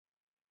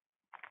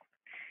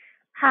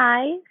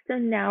Hi, so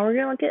now we're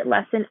going to look at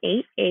lesson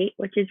 8.8,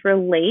 which is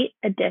relate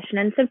addition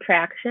and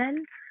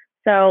subtraction.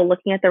 So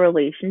looking at the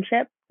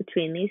relationship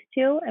between these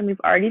two, and we've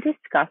already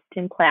discussed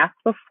in class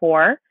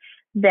before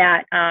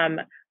that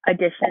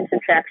addition and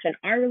subtraction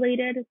are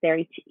related. They're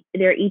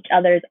each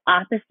other's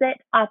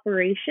opposite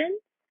operations.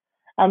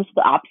 So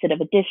the opposite of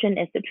addition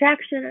is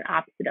subtraction, and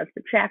opposite of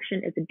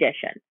subtraction is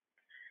addition.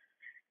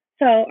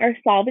 So our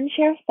solve and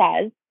share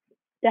says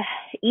the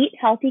Eat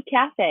Healthy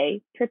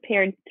Cafe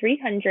prepared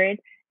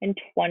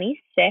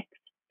 326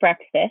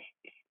 breakfasts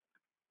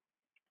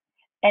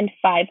and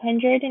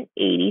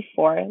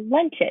 584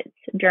 lunches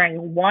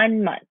during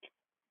 1 month.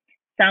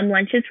 Some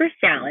lunches were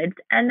salads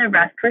and the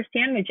rest were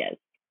sandwiches.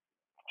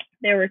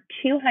 There were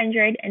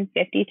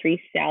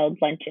 253 salad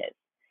lunches.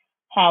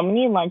 How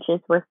many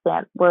lunches were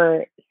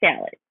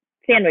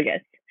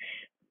sandwiches?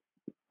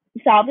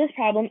 Solve this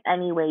problem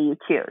any way you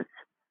choose.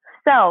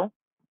 So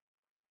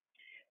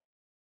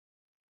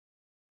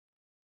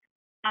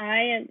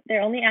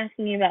they're only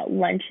asking me about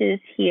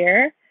lunches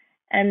here,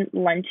 and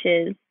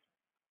lunches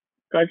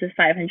goes with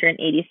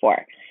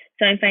 584.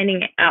 So I'm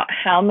finding out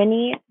how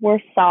many were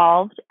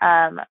solved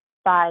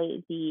by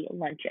the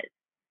lunches.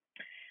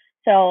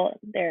 So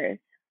there's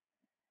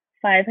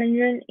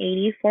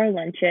 584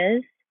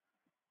 lunches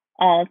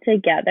all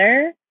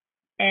together,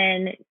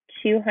 and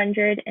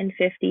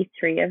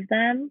 253 of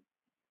them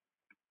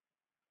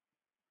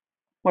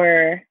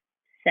were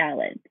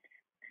salads.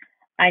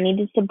 I need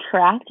to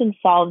subtract and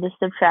solve the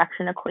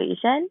subtraction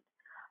equation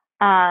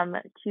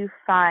to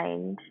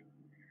find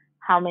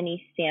how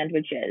many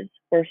sandwiches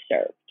were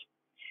served.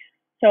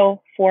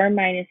 So 4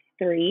 minus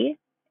 3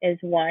 is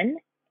 1,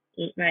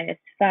 8 minus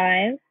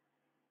 5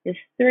 is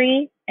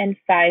 3, and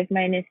 5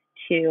 minus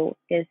 2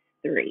 is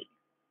 3.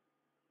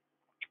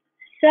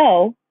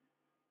 So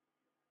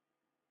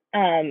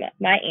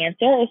my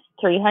answer is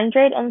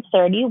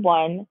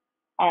 331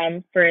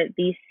 for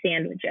these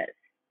sandwiches.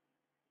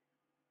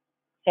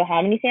 So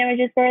how many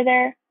sandwiches were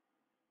there?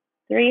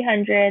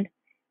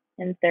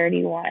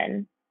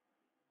 331.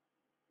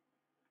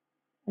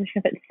 I'm just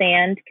going to put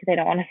sand because I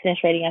don't want to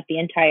finish writing out the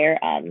entire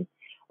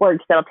word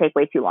because that'll take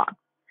way too long.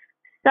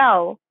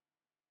 So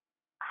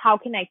how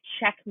can I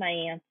check my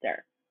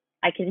answer?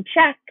 I can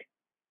check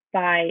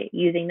by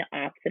using the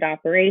opposite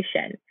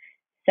operation.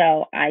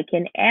 So I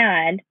can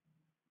add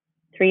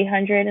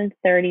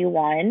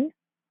 331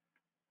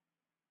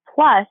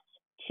 plus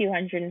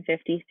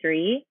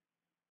 253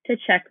 to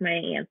check my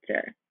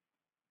answer.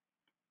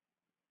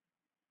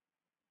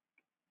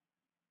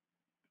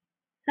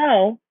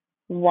 So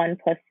 1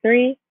 plus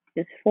 3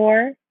 is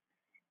 4,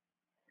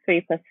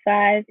 3 plus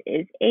 5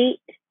 is 8,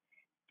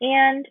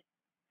 and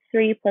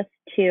 3 plus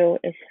 2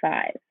 is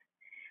 5.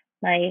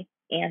 My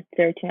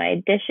answer to my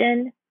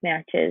addition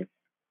matches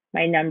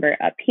my number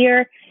up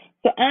here.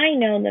 So I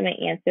know that my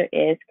answer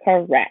is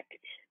correct.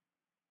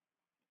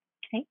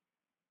 Okay.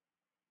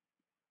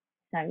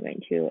 So I'm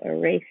going to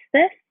erase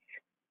this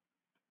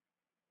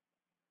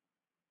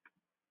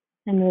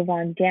and move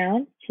on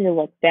down to the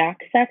look back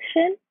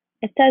section.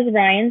 It says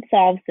Ryan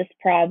solves this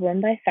problem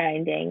by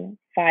finding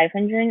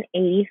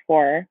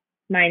 584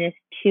 minus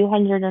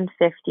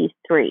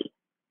 253.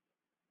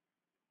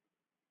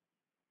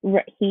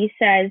 He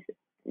says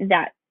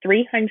that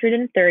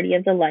 330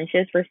 of the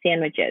lunches were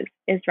sandwiches.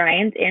 Is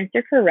Ryan's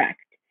answer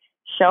correct?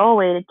 Show a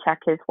way to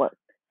check his work.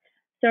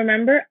 So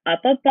remember,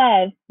 up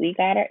above, we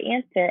got our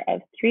answer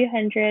of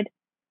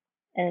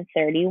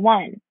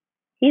 331.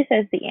 He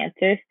says the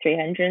answer is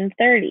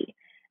 330.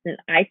 And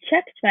I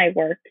checked my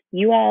work.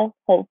 You all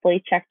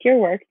hopefully checked your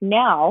work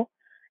now,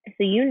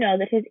 so you know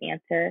that his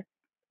answer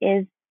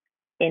is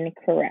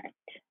incorrect.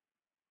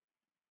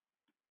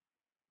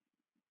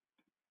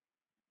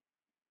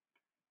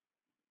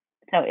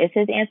 So is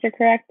his answer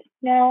correct?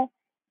 No,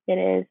 it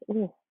is.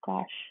 Oh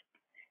gosh,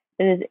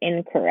 it is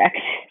incorrect.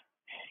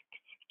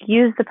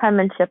 Use the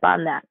penmanship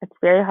on that. It's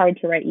very hard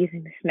to write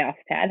using this mouse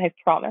pad, I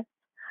promise.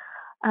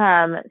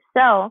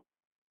 So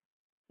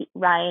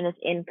Ryan is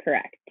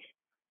incorrect.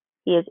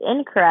 He is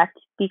incorrect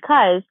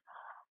because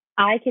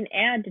I can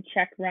add to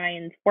check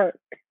Ryan's work.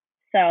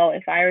 So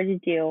if I were to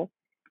do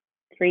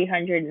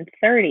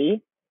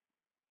 330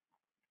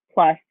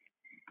 plus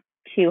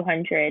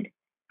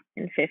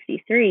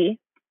 253,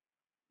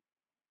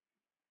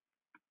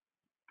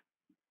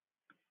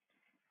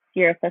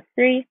 0 plus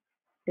 3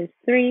 is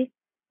 3,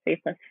 3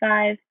 plus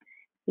 5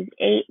 is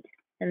 8,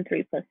 and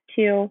 3 plus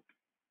 2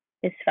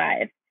 is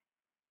 5.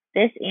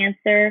 This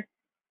answer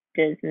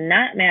does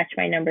not match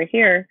my number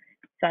here,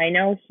 so I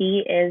know he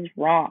is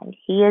wrong.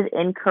 He is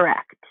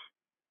incorrect.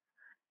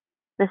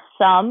 The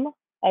sum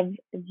of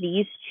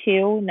these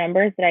two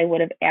numbers that I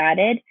would have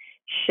added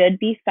should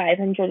be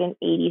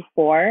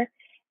 584,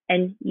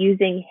 and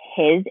using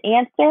his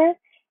answer,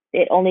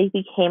 it only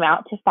came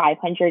out to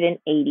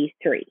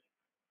 583.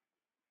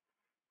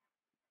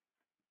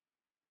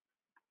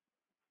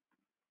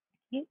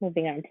 Okay,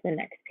 moving on to the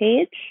next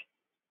page.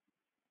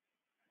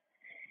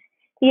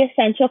 The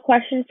essential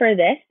question for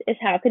this is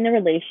how can the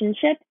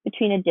relationship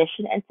between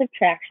addition and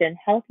subtraction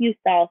help you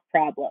solve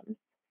problems?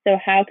 So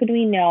how could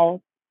we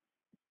know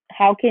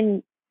how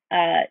can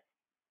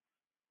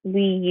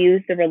we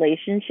use the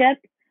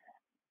relationship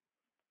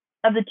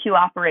of the two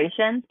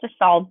operations to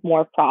solve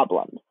more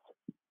problems?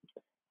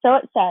 So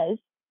it says,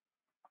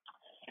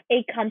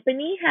 a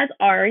company has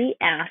already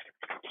asked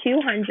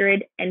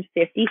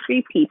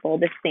 253 people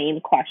the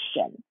same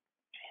question.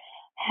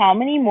 How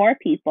many more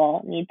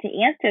people need to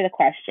answer the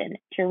question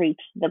to reach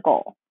the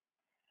goal?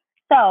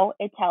 So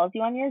it tells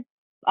you on your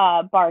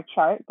bar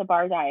chart, the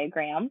bar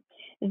diagram,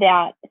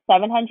 that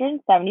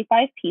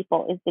 775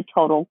 people is the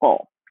total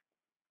goal.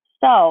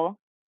 So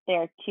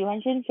there are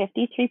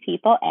 253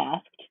 people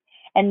asked,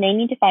 and they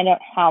need to find out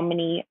how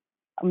many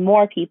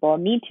more people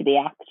need to be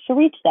asked to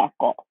reach that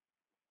goal.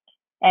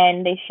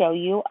 And they show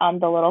you on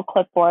the little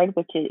clipboard,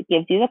 which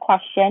gives you the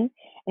question,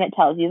 and it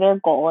tells you their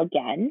goal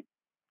again.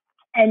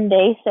 And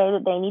they say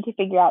that they need to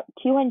figure out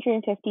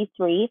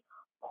 253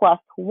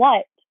 plus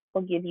what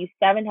will give you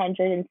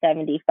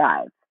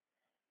 775.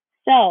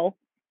 So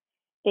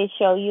they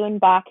show you in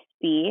box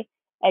B,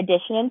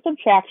 addition and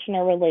subtraction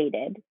are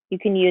related. You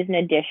can use an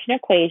addition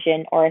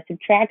equation or a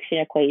subtraction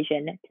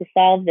equation to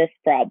solve this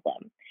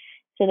problem.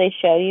 So they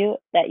show you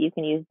that you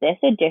can use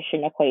this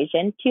addition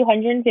equation,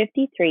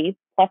 253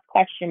 plus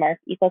question mark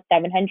equals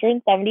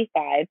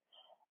 775,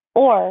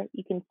 or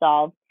you can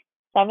solve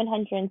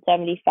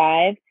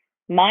 775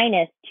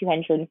 minus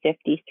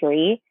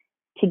 253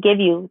 to give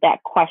you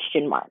that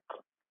question mark.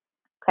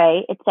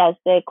 Okay, it says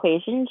the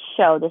equations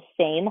show the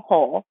same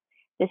whole,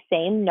 the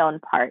same known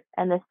part,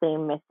 and the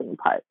same missing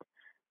part.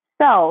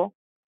 So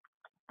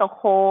the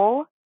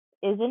whole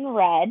is in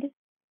red,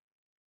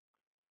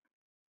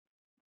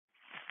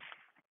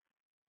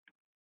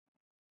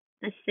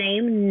 the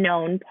same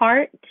known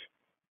part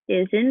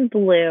is in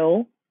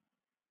blue,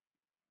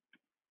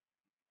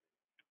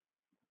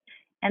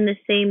 and the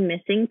same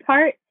missing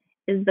part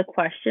is the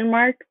question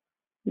mark,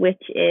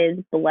 which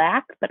is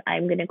black, but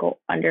I'm going to go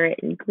under it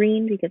in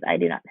green because I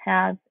do not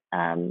have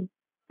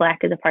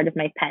black as a part of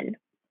my pen.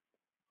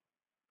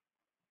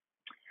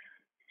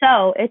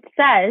 So it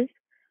says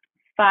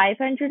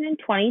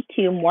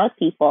 522 more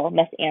people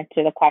must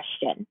answer the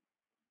question.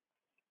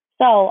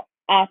 So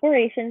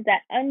operations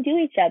that undo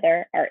each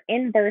other are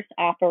inverse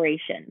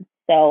operations,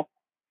 so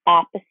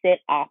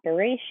opposite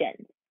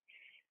operations.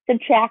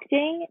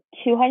 Subtracting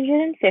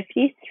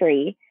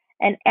 253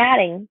 and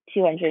adding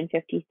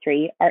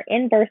 253 are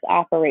inverse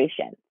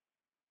operations.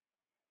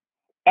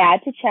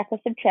 Add to check a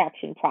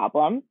subtraction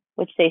problem,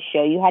 which they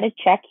show you how to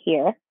check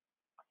here.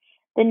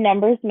 The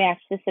numbers match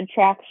the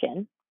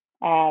subtraction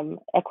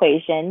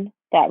equation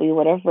that we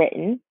would have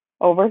written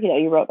over here,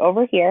 you wrote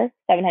over here,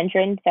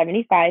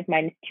 775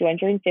 minus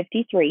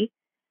 253,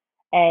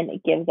 and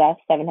it gives us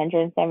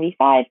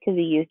 775 because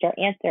we used our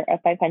answer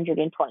of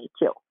 522.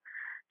 So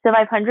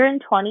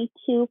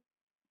 522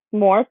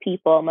 more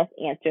people must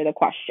answer the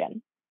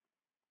question.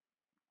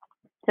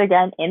 So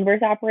again,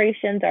 inverse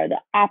operations are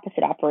the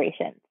opposite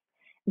operations.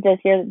 It says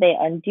here that they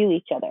undo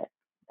each other.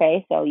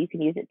 Okay, so you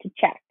can use it to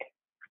check.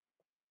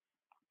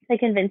 The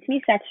convince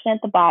me section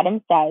at the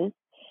bottom says,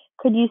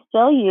 could you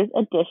still use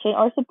addition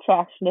or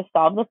subtraction to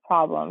solve the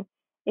problem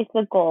if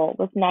the goal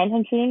was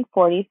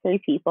 943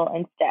 people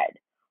instead?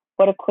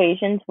 What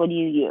equations would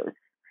you use?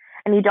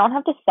 And you don't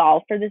have to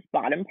solve for this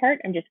bottom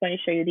part. I'm just going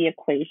to show you the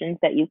equations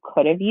that you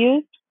could have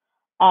used.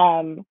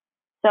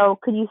 So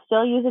could you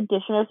still use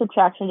addition or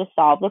subtraction to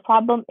solve the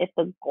problem if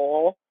the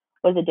goal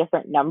was a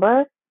different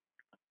number?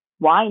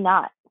 Why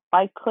not?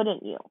 Why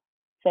couldn't you?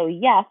 So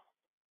yes,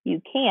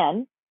 you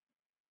can.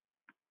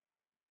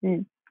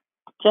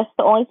 Just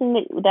the only thing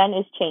that then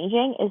is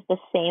changing is the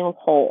same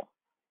whole.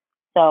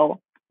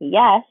 So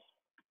yes,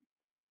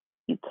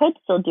 you could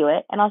still do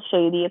it, and I'll show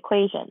you the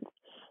equations.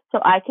 So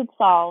I could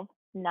solve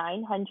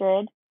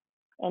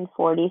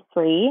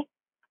 943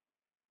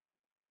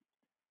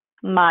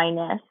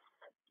 minus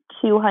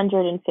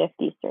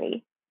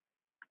 253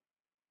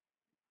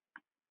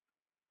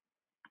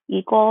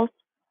 equals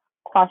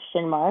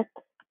question mark,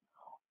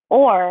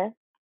 or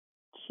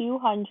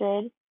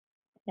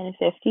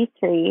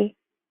 253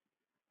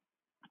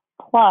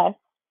 plus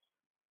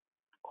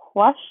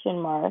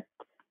question mark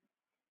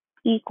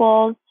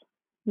equals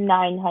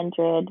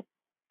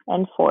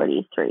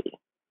 943.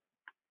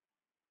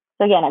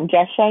 So again, I'm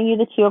just showing you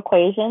the two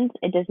equations.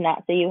 It does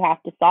not say you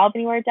have to solve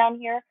anywhere down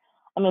here.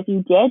 If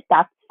you did,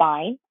 that's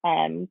fine.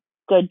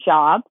 Good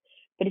job.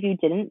 But if you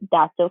didn't,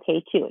 that's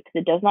okay too, because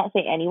it does not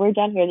say anywhere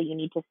down here that you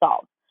need to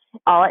solve.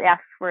 All it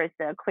asks for is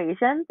the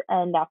equations,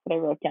 and that's what I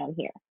wrote down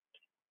here.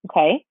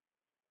 Okay?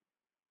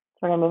 So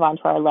we're going to move on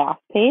to our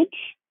last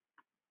page.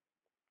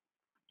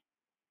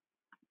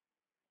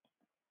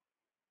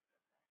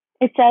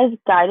 It says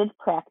guided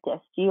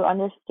practice. Do you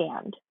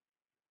understand?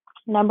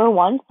 Number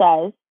 1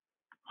 says,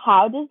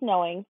 how does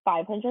knowing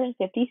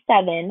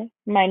 557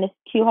 minus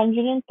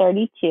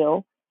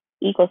 232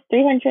 equals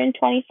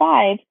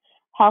 325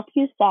 help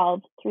you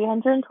solve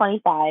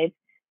 325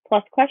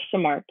 plus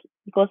question mark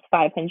equals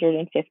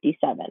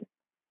 557?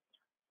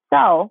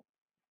 So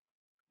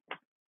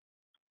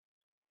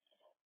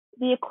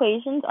the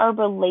equations are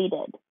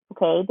related,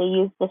 okay? They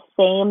use the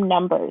same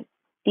numbers.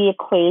 the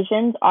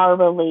equations are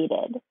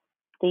related.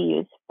 They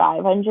use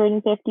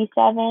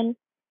 557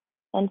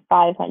 and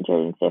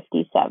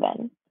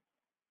 557.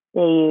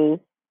 They use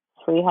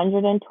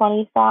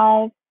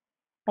 325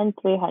 and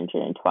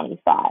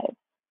 325.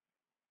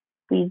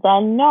 We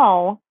then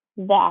know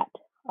that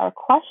our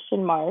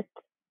question mark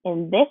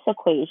in this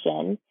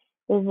equation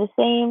is the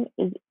same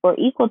or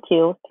equal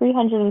to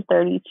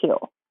 332.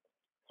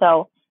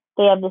 So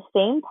they have the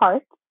same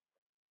parts,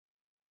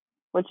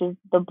 which is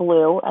the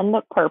blue and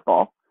the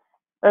purple,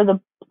 the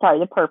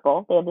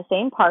purple. They have the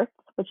same parts,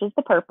 which is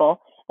the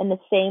purple, and the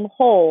same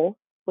whole,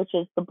 which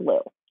is the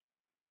blue.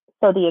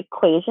 So the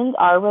equations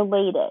are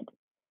related.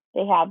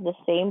 They have the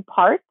same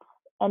parts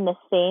and the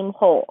same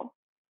whole.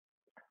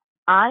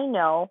 I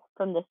know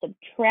from the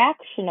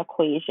subtraction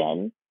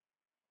equation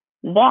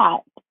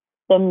that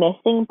the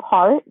missing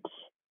part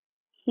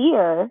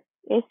here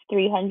is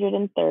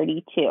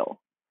 332.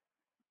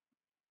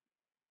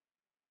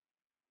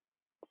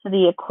 So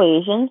the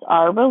equations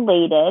are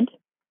related.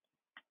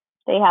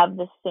 They have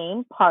the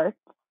same parts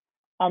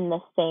and the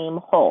same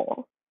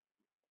whole.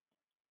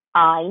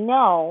 I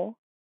know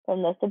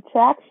from the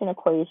subtraction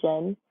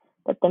equation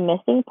that the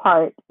missing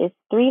part is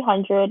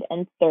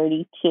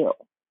 332.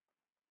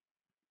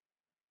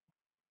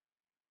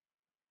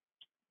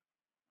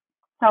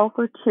 So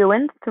for 2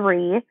 and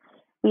 3,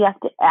 we have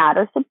to add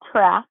or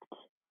subtract,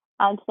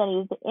 and then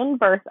use the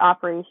inverse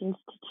operations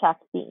to check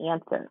the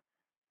answer.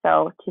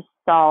 So to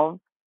solve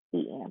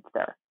the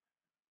answer.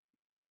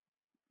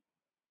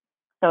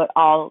 So it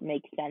all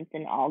makes sense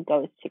and all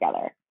goes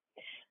together.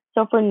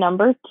 So for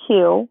number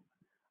 2,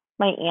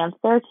 my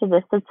answer to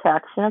this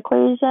subtraction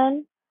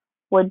equation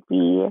would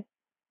be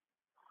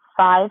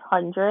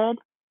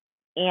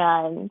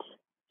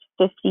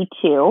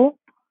 552.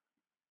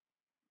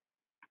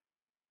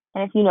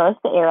 And if you notice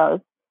the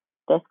arrows,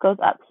 this goes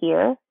up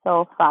here.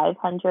 So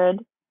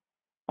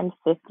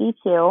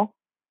 552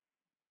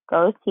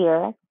 goes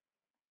here.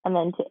 And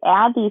then to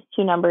add these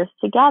two numbers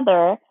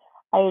together,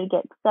 I would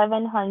get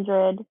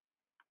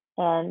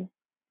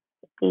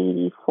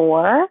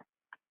 784.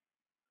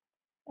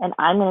 And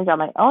I'm going to draw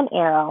my own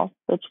arrow,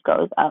 which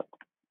goes up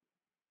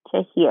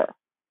to here.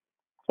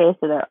 Okay,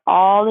 so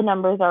all the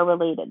numbers are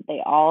related.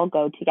 They all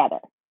go together.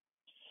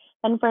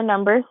 And for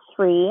number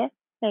 3,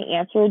 my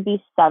answer would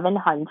be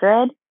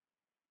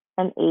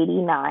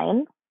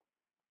 789.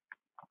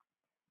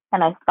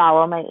 And I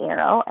follow my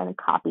arrow and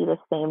copy the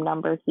same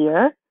number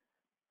here.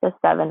 So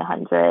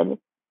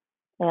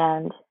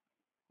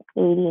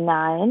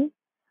 789.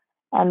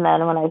 And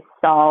then when I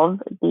solve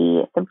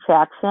the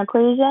subtraction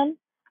equation,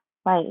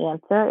 my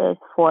answer is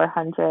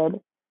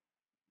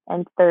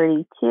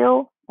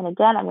 432. And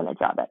again, I'm going to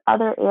draw that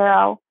other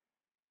arrow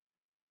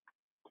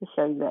to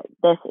show you that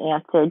this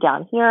answer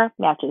down here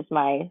matches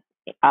my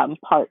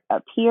part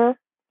up here.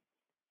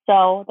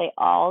 So they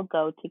all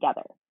go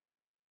together.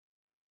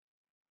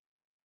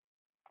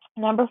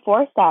 Number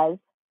 4 says,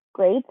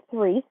 grade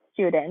 3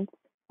 students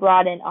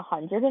brought in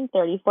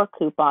 134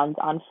 coupons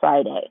on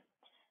Friday.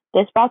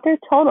 This brought their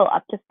total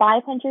up to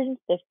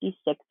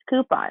 556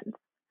 coupons.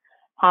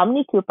 How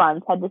many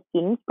coupons had the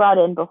students brought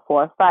in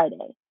before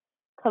Friday?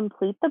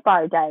 Complete the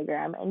bar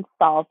diagram and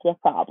solve the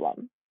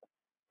problem.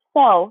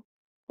 So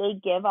they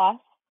give us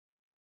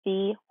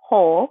the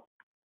whole,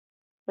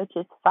 which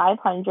is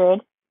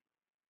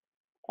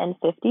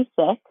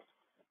 556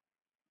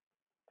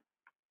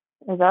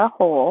 is our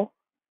whole.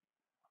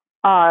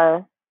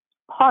 Our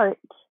part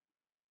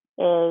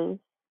is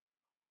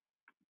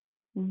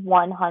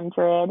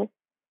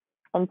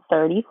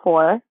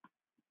 134.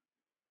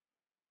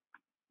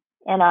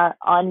 And our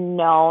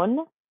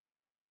unknown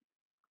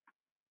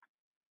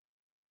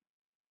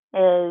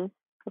is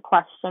the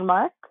question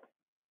mark.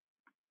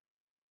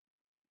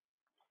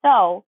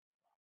 So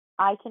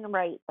I can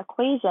write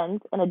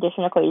equations, an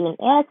addition equation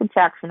and a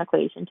subtraction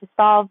equation to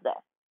solve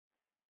this.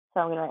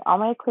 So I'm going to write all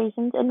my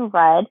equations in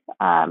red,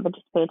 but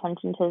just pay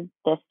attention to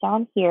this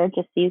down here,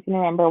 just so you can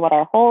remember what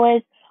our whole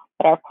is,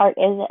 what our part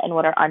is, and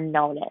what our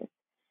unknown is.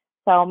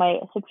 So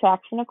my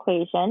subtraction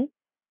equation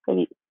would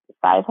be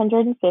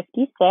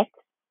 556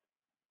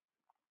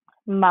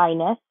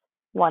 minus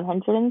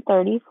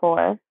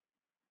 134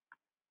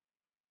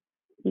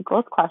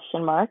 equals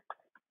question mark.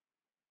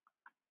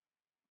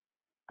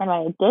 And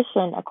my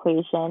addition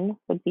equation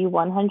would be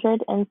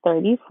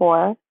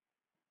 134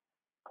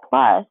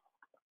 plus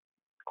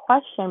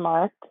question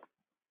mark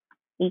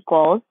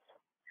equals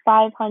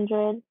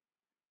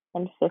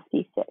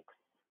 556.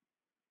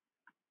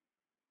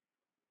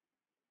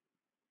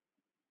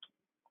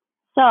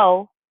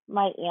 So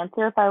my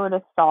answer, if I were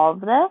to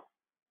solve this,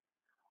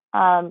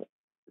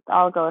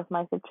 I'll go with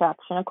my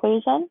subtraction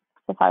equation.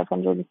 So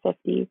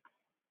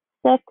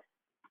 556,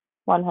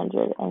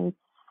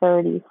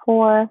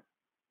 134,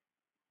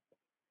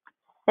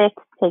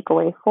 6 take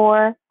away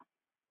 4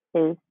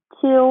 is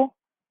 2,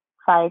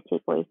 5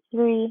 take away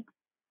 3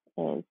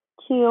 is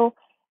 2,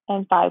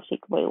 and 5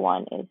 take away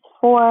 1 is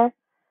 4.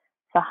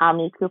 So how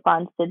many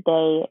coupons did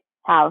they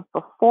have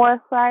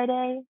before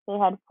Friday? They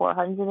had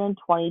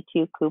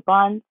 422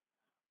 coupons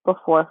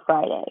before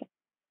Friday.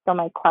 So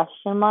my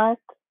question mark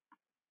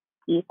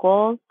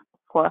equals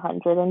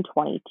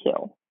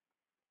 422.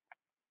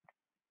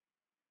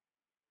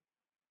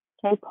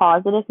 Okay,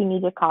 pause it if you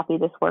need to copy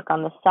this work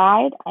on the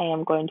side. I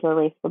am going to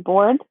erase the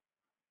board.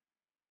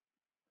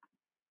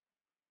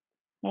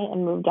 Okay,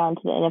 and move down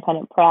to the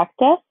independent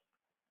practice.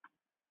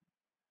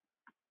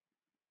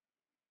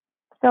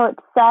 So it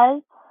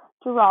says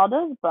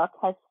Geraldo's book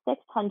has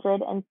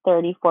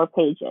 634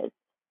 pages.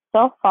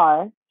 So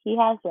far, he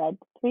has read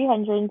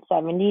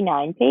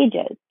 379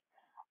 pages.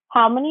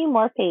 How many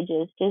more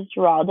pages does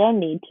Geraldo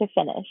need to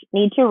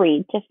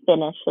read to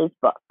finish his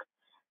book?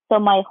 So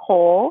my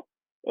whole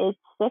is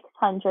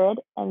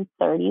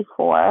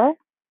 634.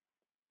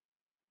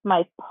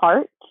 My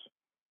part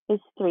is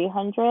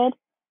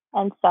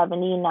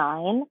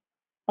 379,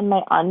 and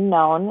my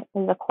unknown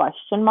is a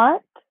question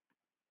mark.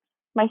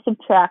 My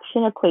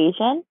subtraction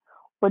equation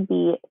would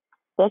be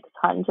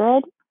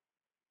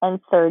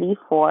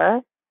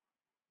 634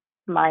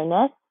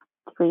 minus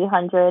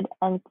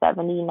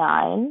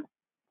 379.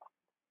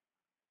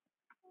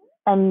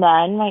 And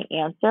then my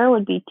answer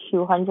would be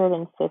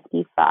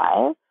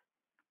 255.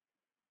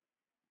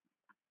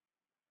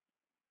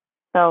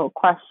 So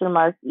question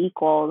mark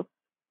equals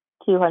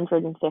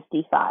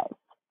 255.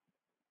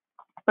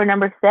 For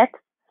number 6,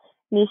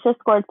 Nisha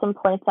scored some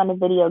points on a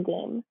video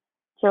game.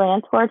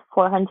 Joanne scored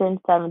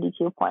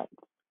 472 points.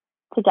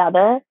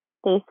 Together,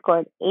 they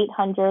scored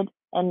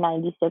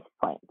 896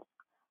 points.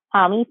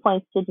 How many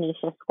points did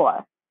Nisha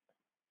score?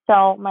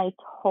 So my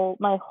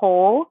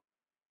whole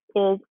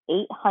is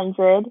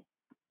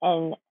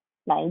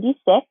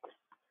 896.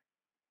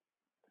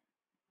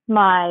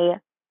 My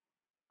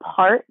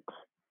part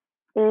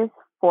is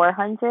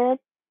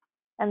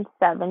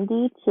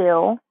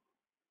 472,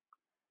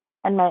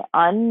 and my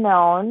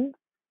unknown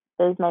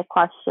is my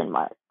question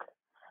mark.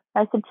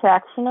 My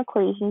subtraction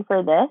equation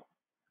for this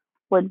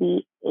would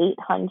be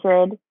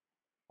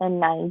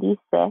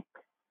 896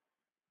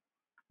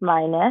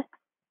 minus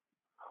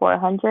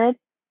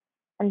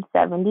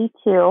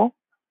 472,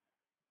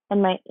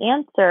 and my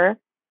answer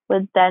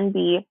would then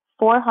be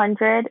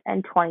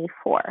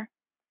 424.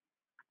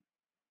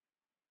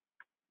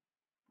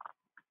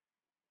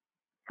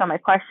 So my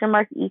question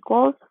mark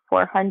equals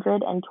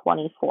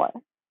 424.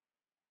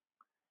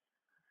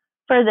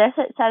 For this,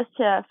 it says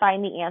to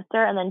find the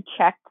answer and then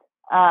check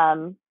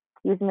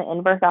using the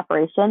inverse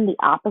operation, the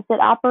opposite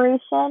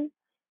operation.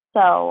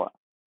 So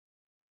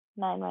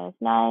 9 minus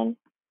 9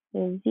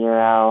 is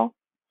 0,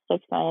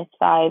 6 minus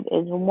 5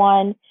 is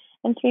 1,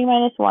 and 3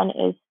 minus 1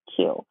 is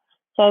 2.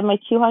 So I have my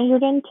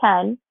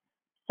 210,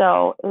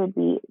 so it would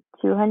be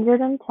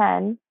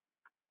 210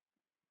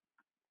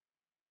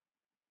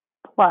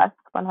 plus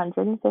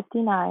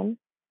 159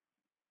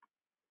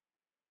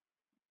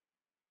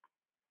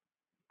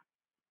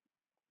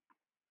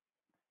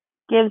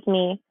 gives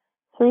me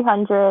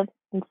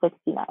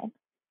 369.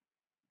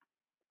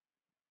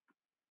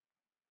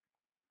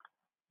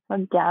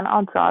 Again,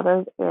 I'll draw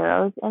those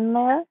arrows in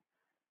there.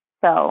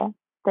 So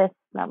this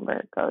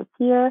number goes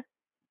here.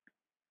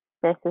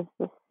 This is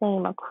the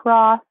same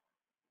across.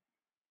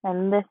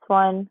 And this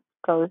one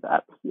goes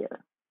up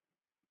here.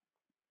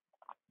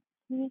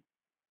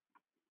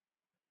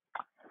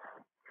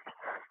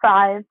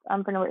 5,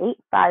 for number 8,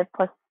 5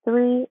 plus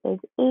 3 is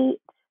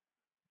 8.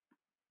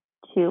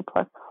 2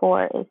 plus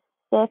 4 is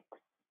 6.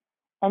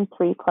 And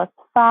 3 plus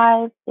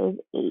 5 is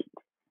 8.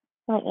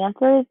 So my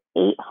answer is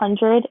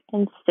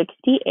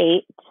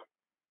 868.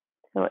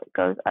 So it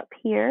goes up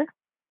here.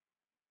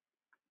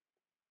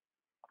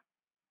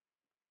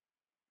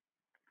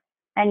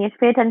 And you have to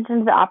pay attention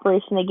to the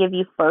operation they give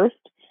you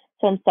first.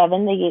 So in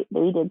 7, they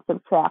did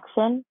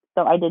subtraction.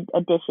 So I did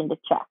addition to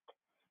check.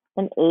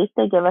 In 8,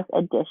 they give us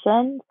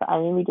addition. So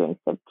I'm going to be doing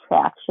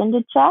subtraction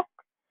to check.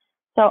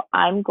 So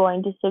I'm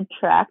going to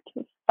subtract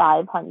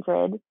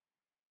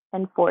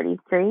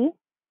 543.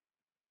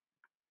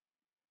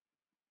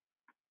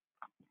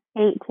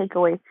 8 take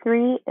away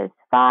 3 is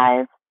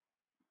 5.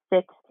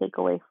 6 take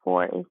away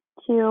 4 is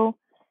 2.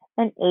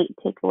 And 8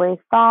 take away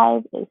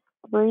 5 is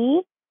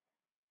 3.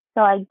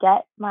 So I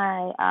get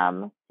my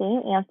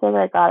same answer that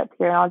I got up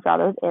here, and I'll draw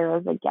those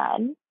arrows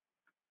again.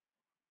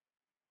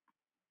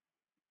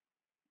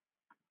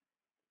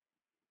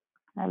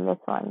 And this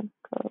one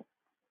goes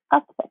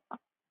up there.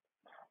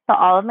 So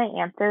all of my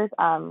answers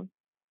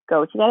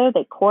go together.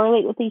 They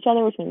correlate with each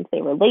other, which means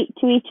they relate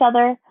to each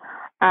other.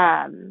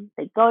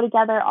 They go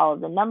together. All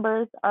of the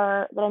numbers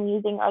that I'm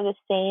using are the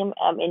same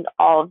in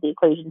all of the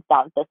equations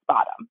down at this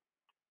bottom.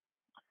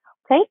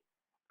 Okay,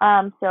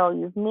 so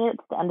you've made it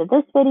to the end of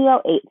this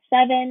video,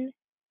 8-7.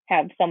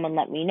 Have someone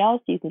let me know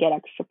so you can get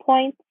extra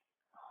points.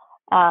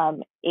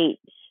 8.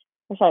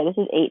 Sorry, this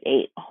is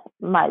 8-8.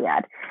 My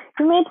bad.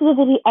 You made it to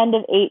the end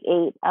of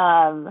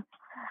 8-8.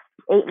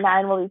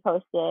 8-9 will be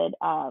posted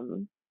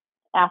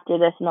after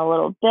this in a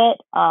little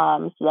bit.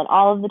 So then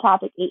all of the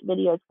topic 8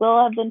 videos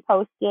will have been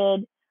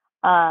posted.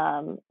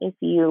 If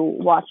you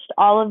watched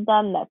all of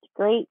them, that's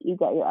great. You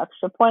get your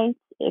extra points.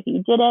 If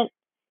you didn't,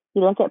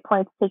 you don't get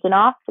points taken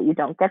off, but you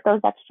don't get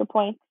those extra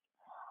points.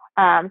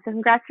 So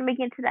congrats for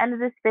making it to the end of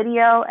this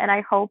video, and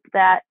I hope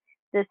that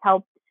this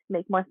helped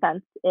make more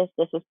sense if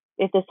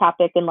this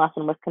topic and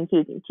lesson was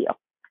confusing to you.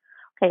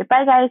 Okay,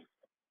 bye guys.